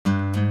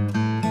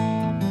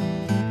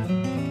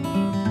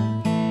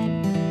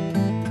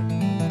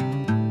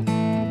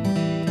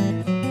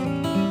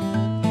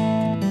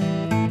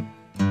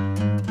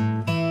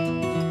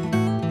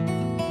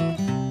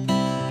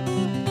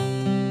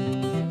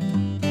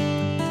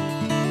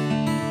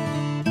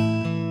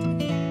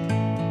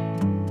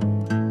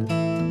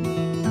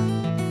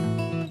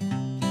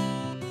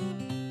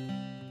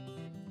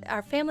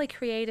our family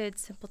created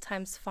Simple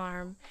Times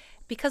Farm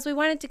because we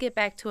wanted to get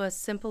back to a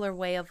simpler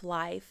way of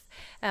life.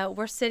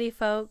 We're city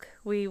folk.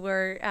 We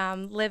were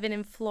living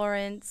in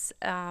Florence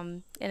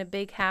in a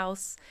big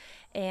house,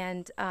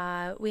 and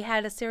we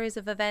had a series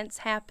of events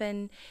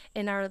happen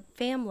in our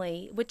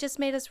family, which just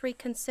made us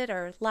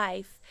reconsider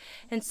life.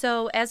 And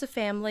so, as a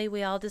family,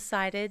 we all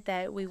decided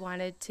that we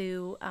wanted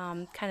to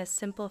kind of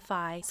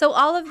simplify. So,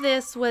 all of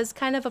this was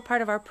kind of a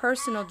part of our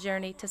personal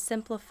journey to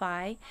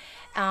simplify,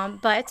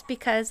 but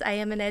because I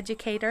am an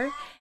educator,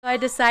 I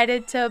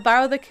decided to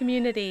borrow the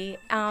community.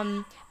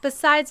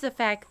 Besides the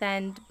fact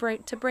then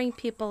to bring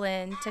people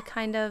in to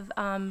kind of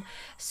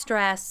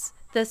stress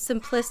the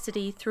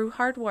simplicity through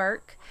hard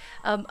work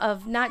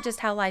of not just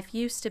how life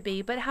used to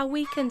be, but how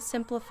we can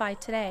simplify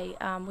today.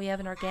 We have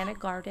an organic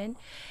garden,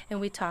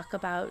 and we talk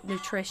about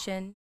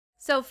nutrition.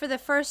 So for the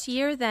first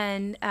year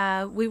then,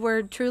 we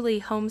were truly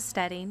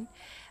homesteading.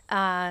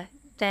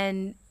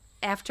 Then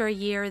after a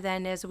year,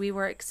 then as we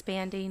were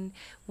expanding,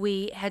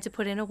 we had to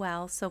put in a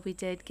well, so we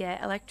did get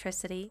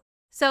electricity.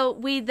 So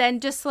we then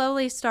just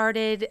slowly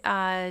started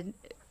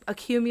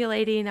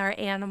accumulating our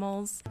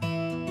animals.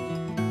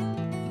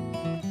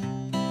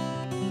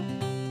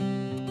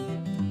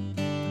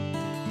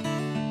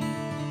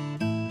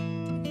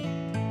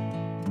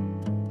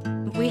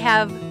 We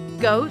have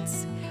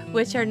goats,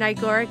 which are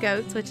Nigora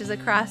goats, which is a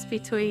cross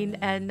between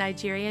a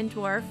Nigerian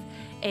dwarf,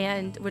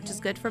 and which is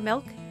good for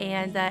milk,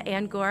 and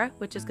Angora,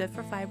 which is good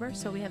for fiber,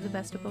 so we have the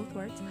best of both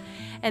worlds.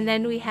 And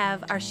then we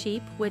have our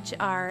sheep, which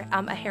are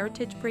a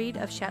heritage breed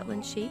of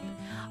Shetland sheep.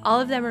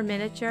 All of them are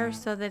miniature,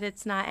 so that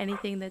it's not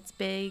anything that's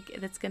big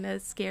that's going to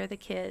scare the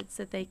kids,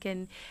 that they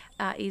can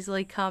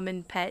easily come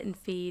and pet and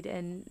feed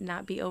and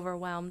not be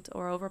overwhelmed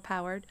or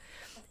overpowered.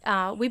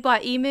 We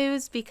bought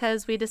emus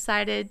because we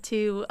decided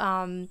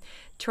to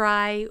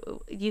try,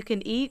 you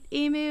can eat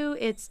emu,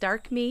 it's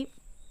dark meat,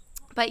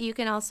 but you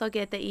can also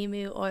get the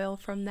emu oil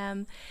from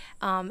them,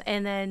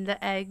 and then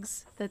the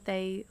eggs that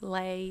they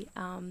lay.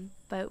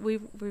 But we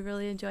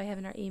really enjoy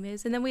having our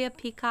emus. And then we have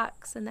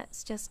peacocks, and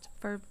that's just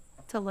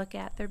to look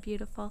at. They're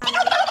beautiful.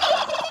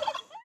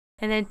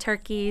 And then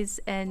turkeys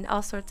and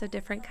all sorts of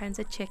different kinds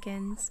of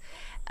chickens.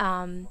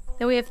 Then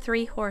we have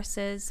 3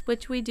 horses,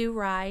 which we do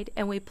ride,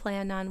 and we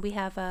plan on, we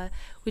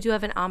do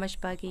have an Amish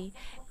buggy,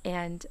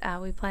 and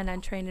we plan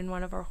on training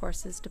one of our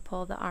horses to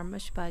pull the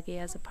Amish buggy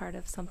as a part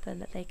of something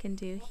that they can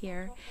do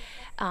here.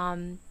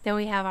 Then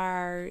we have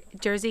our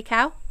Jersey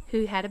cow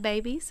who had a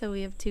baby, so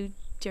we have 2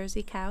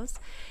 Jersey cows,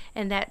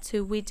 and that's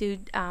who we do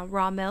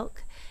raw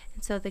milk.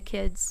 And so the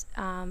kids,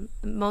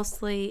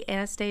 mostly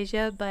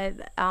Anastasia,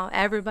 but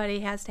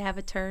everybody has to have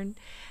a turn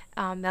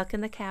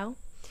milking the cow.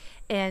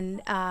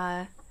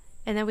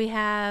 And then we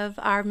have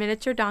our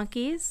miniature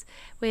donkeys.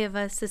 We have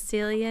a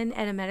Sicilian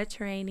and a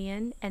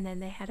Mediterranean, and then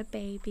they had a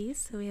baby.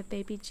 So we have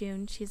baby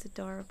June. She's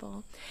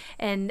adorable.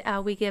 And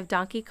we give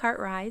donkey cart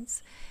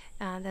rides.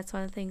 That's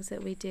one of the things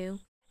that we do.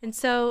 And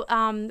so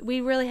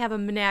we really have a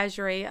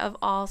menagerie of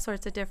all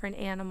sorts of different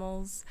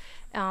animals,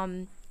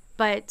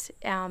 but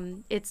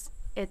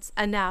it's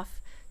enough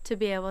to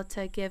be able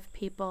to give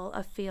people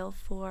a feel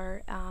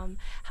for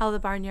how the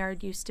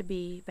barnyard used to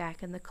be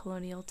back in the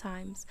colonial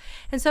times.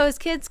 And so as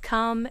kids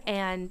come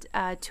and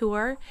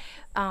tour,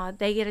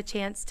 they get a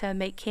chance to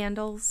make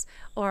candles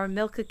or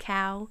milk a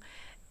cow,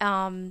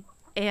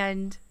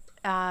 and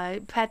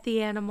pet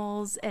the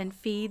animals and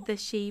feed the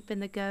sheep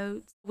and the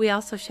goats. We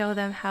also show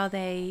them how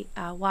they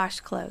wash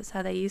clothes,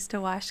 how they used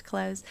to wash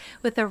clothes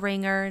with a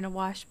wringer and a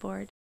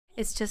washboard.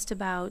 It's just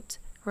about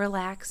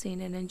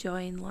relaxing and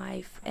enjoying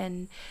life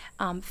and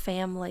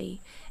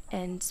family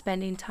and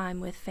spending time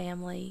with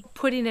family.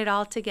 Putting it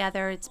all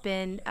together, it's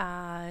been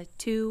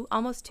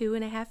almost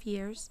 2.5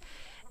 years,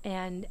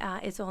 and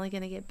it's only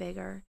going to get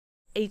bigger.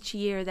 Each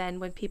year then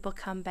when people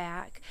come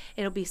back,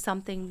 it'll be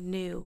something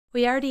new.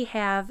 We already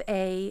have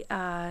a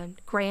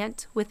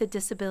grant with the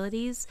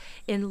disabilities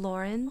in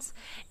Lawrence,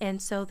 and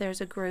so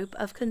there's a group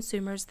of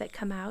consumers that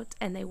come out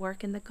and they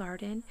work in the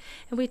garden,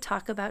 and we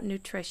talk about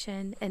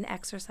nutrition and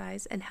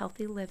exercise and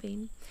healthy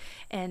living,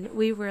 and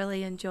we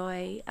really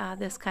enjoy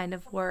this kind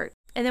of work.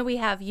 And then we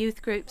have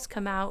youth groups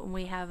come out, and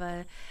we have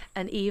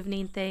an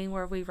evening thing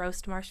where we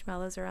roast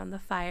marshmallows around the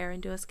fire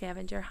and do a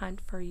scavenger hunt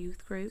for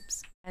youth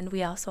groups. And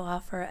we also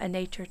offer a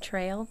nature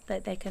trail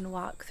that they can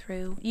walk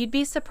through. You'd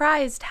be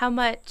surprised how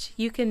much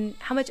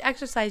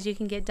exercise you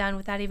can get done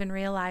without even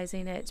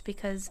realizing it,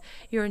 because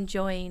you're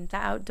enjoying the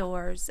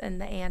outdoors and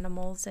the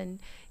animals and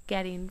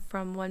getting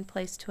from one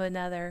place to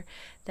another,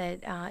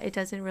 that it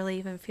doesn't really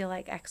even feel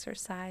like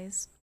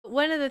exercise.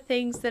 One of the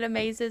things that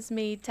amazes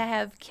me to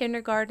have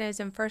kindergartners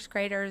and first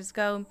graders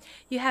go,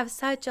 "You have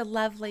such a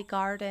lovely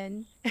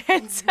garden."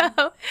 And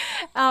so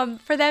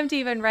for them to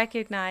even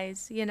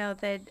recognize,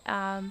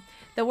 that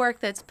the work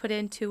that's put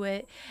into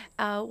it,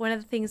 one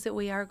of the things that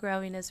we are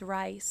growing is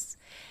rice.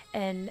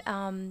 and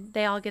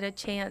they all get a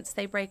chance.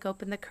 They break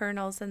open the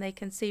kernels, and they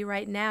can see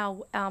right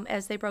now,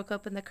 as they broke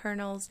open the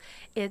kernels,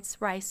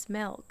 it's rice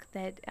milk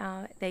that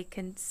they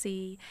can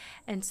see.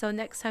 And so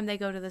next time they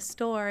go to the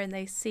store and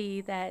they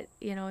see that,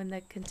 you know, in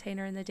the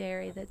container in the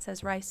dairy that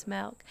says rice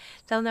milk,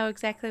 they'll know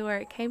exactly where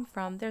it came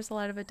from. There's a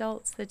lot of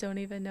adults that don't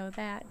even know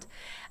that.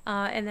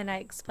 And then I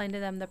explain to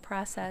them the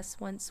process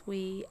once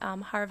we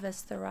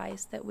harvest the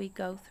rice that we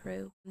go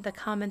through. The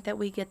comment that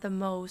we get the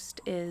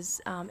most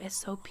is, it's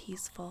so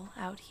peaceful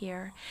out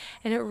here.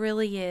 And it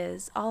really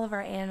is. All of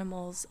our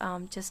animals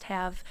just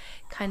have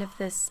kind of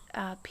this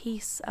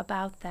peace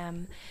about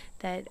them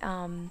that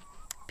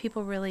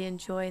people really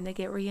enjoy, and they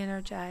get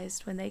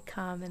re-energized when they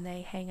come and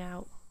they hang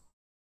out.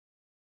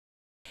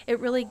 It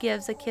really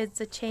gives the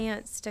kids a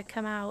chance to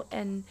come out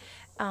and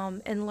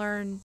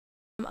learn.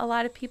 A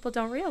lot of people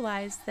don't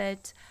realize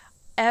that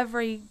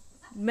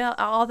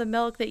all the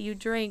milk that you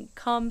drink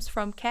comes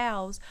from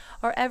cows,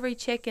 or every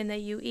chicken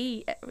that you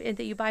eat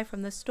that you buy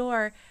from the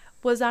store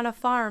was on a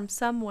farm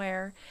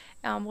somewhere,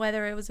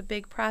 whether it was a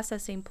big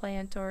processing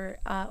plant or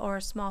a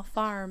small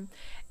farm.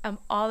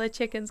 All the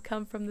chickens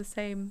come from the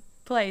same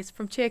place,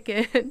 from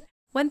chicken.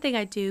 One thing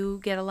I do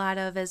get a lot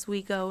of as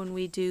we go and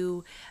we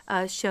do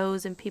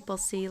shows, and people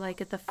see, like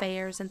at the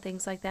fairs and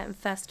things like that and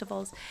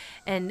festivals,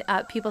 and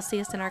people see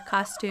us in our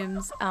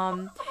costumes,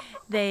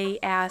 they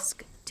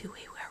ask, do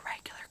we wear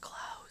regular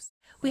clothes?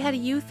 We had a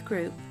youth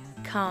group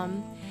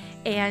come,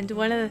 and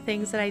one of the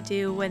things that I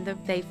do when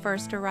they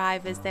first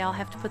arrive is they all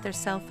have to put their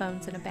cell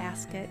phones in a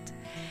basket.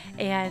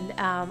 And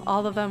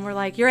all of them were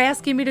like, "You're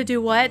asking me to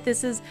do what?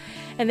 This is,"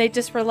 and they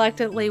just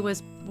reluctantly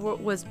was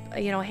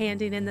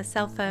handing in the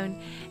cell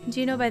phone. And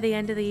you know, by the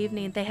end of the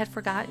evening, they had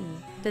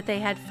forgotten that they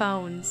had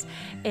phones.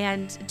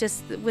 And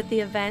just with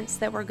the events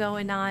that were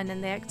going on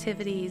and the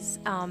activities,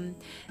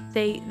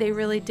 they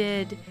really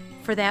did,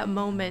 for that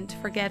moment,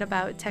 forget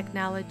about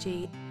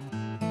technology.